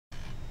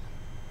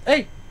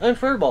Hey, I'm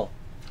Furball.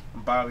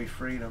 I'm Bobby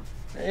Freedom.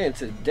 And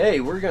today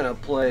we're gonna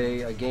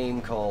play a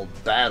game called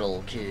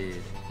Battle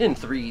Kid in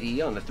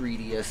 3D on the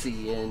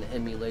 3DSCN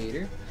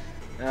emulator.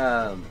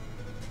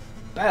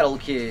 Battle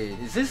Kid,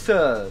 is this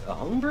a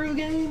homebrew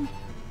game?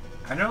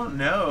 I don't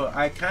know.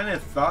 I kind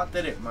of thought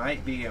that it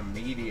might be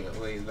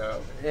immediately,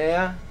 though.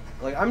 Yeah,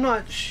 like I'm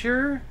not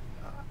sure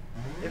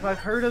if I've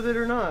heard of it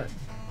or not.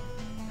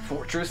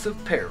 Fortress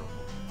of Peril.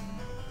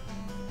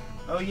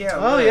 Oh, yeah.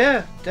 Oh, look.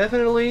 yeah,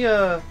 definitely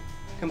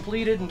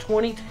completed in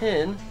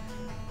 2010.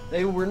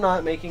 They were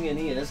not making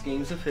NES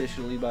games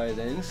officially by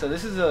then, so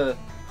this is a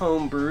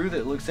homebrew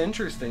that looks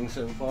interesting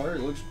so far.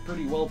 It looks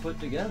pretty well put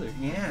together.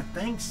 Yeah,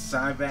 thanks,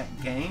 Cyvac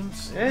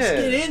Games. Yeah. Let's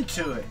get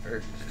into it.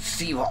 Or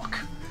Seawalk.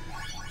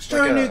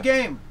 Start Like a new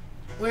game.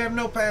 We have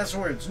no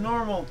passwords.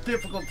 Normal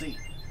difficulty.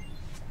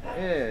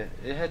 Yeah,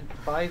 it had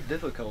 5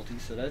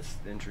 difficulties, so that's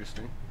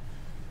interesting.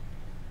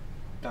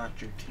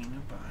 Dr.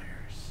 Tina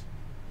Byers.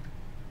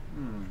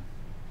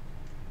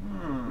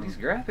 These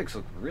graphics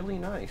look really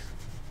nice.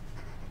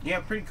 Yeah,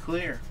 pretty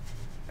clear.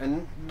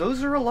 And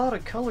those are a lot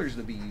of colors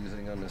to be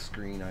using on the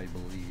screen, I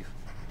believe.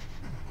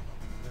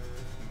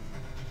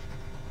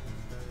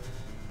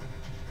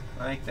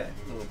 I like that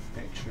little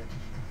picture.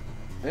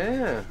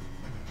 Yeah.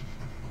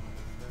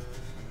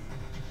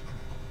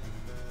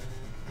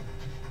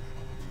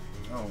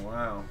 Oh,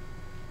 wow.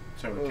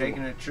 So we're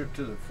taking a trip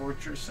to the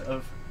Fortress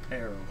of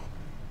Peril.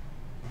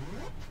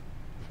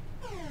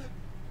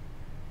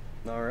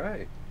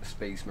 Alright,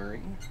 Space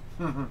Marine.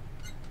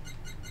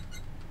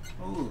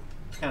 Ooh,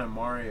 it's kind of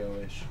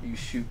Mario-ish. You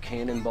shoot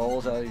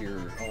cannonballs out of your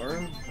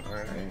arm.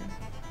 Alright.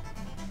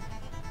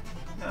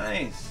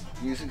 Nice.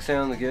 Music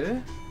sounds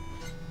good.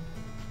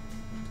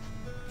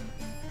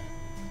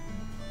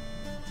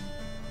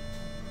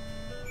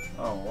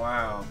 Oh,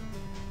 wow.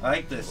 I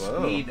like the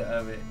Whoa. speed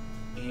of it.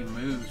 He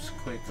moves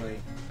quickly,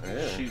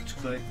 Yeah. shoots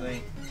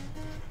quickly.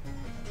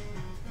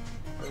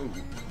 Oh.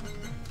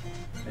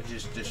 I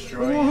just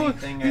destroy Whoa,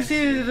 anything I you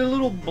see the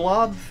little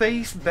blob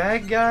face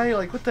bad guy?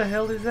 Like, what the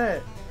hell is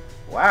that?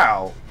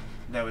 Wow.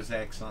 That was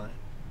excellent.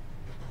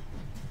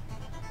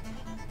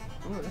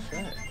 Oh, that's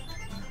that.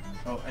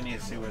 Oh, I need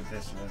to see what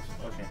this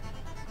is. Okay.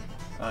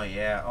 Oh,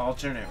 yeah.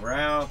 Alternate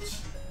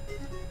routes.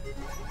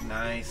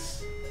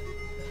 Nice.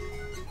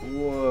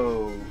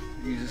 Whoa.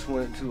 You just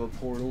went to a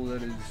portal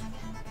that is...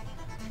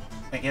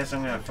 I guess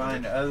I'm going to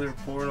find other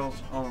portals.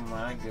 Oh,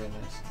 my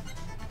goodness.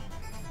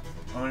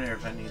 I wonder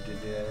if I need to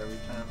do that every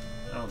time.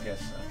 I don't guess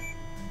so.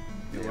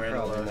 Yeah, Beware the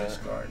probably Lotus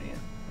not. Guardian.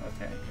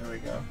 Okay, here we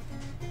go.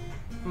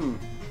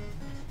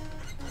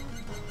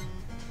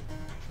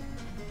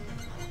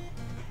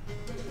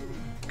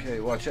 Okay,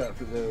 watch out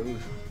for those.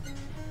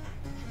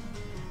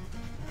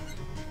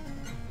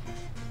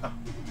 Oh,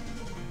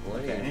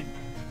 Lame. okay.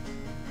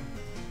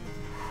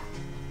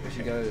 Guess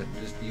you gotta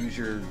just use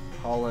your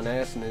hauling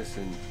assness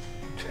and...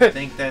 I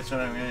think that's what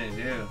I'm going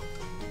to do.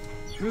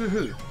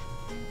 Woohoo!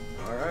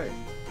 Alright.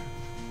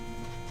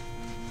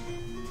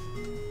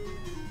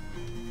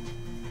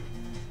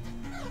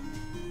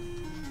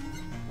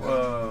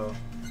 Whoa.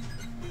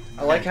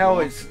 I like how cool.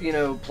 it's, you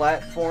know,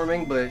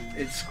 platforming, but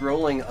it's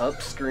scrolling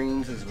up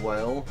screens as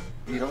well.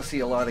 You don't see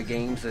a lot of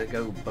games that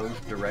go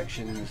both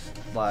directions,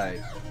 like,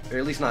 or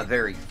at least not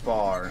very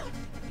far.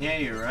 Yeah,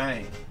 you're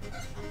right.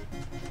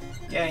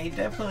 Yeah, he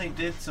definitely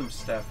did some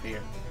stuff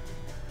here.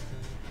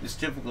 It's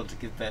difficult to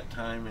get that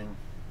timing.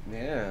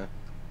 Yeah.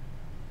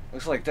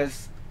 Looks like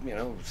that's, you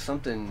know,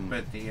 something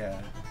But the,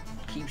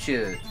 keeps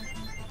you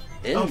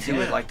into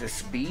yeah. it, like the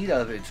speed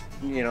of it,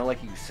 you know,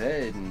 like you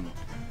said. And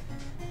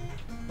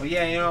well,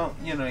 yeah,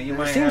 you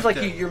might it seems have like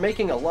to, you're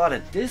making a lot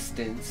of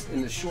distance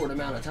in the short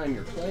amount of time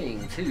you're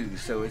playing, too.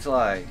 So it's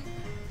like,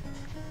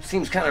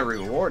 seems kind of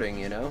rewarding,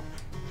 you know?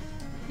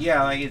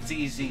 yeah, like it's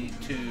easy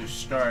to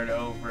start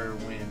over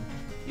when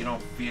you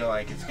don't feel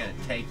like it's going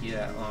to take you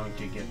that long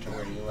to get to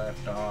where you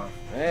left off.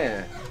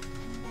 Yeah.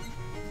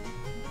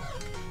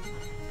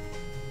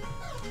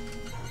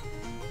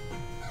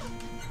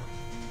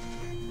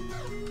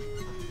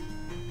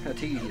 How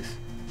tedious.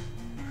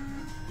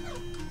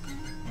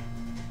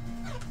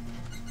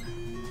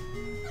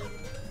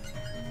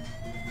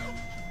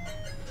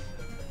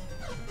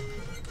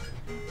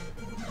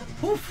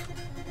 Poof!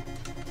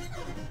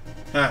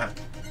 oh,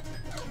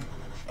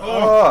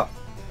 Oh!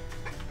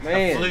 I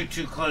Man. flew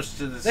too close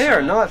to the They are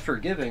sun. not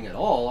forgiving at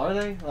all, are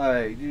they?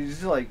 Like, it's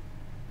just like,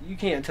 you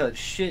can't touch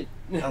shit.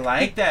 I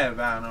like that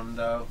about them,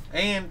 though.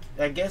 And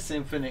I guess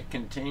Infinite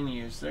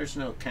continues. There's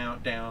no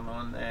countdown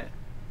on that.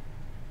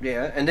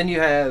 Yeah, and then you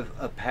have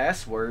a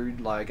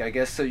password, like, I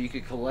guess so you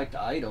could collect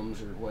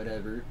items or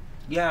whatever.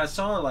 Yeah, I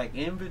saw like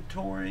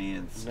inventory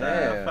and stuff.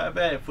 Yeah. I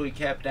bet if we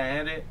kept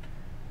at it,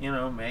 you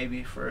know,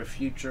 maybe for a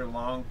future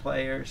long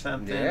play or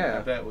something, Yeah.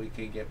 I bet we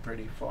could get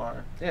pretty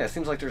far. Yeah, it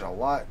seems like there's a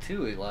lot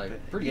to it,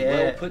 like, pretty Yeah.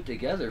 well put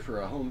together for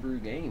a homebrew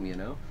game, you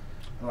know?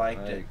 I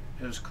liked Like, it.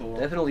 It was cool.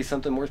 Definitely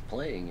something worth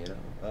playing, you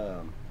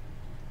know?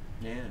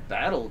 Yeah.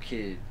 Battle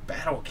Kid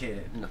Battle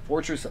Kid. in the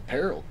Fortress of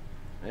Peril.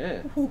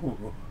 Yeah.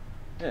 Ooh.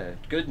 Yeah,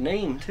 good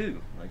name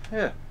too. Like,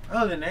 yeah,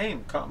 Oh, the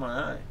name caught my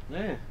eye.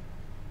 yeah.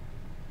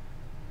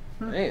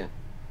 Man.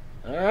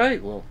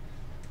 Alright, well,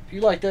 if you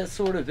like that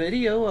sort of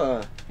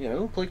video,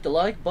 click the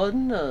like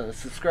button,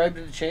 subscribe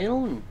to the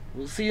channel, and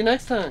we'll see you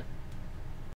next time.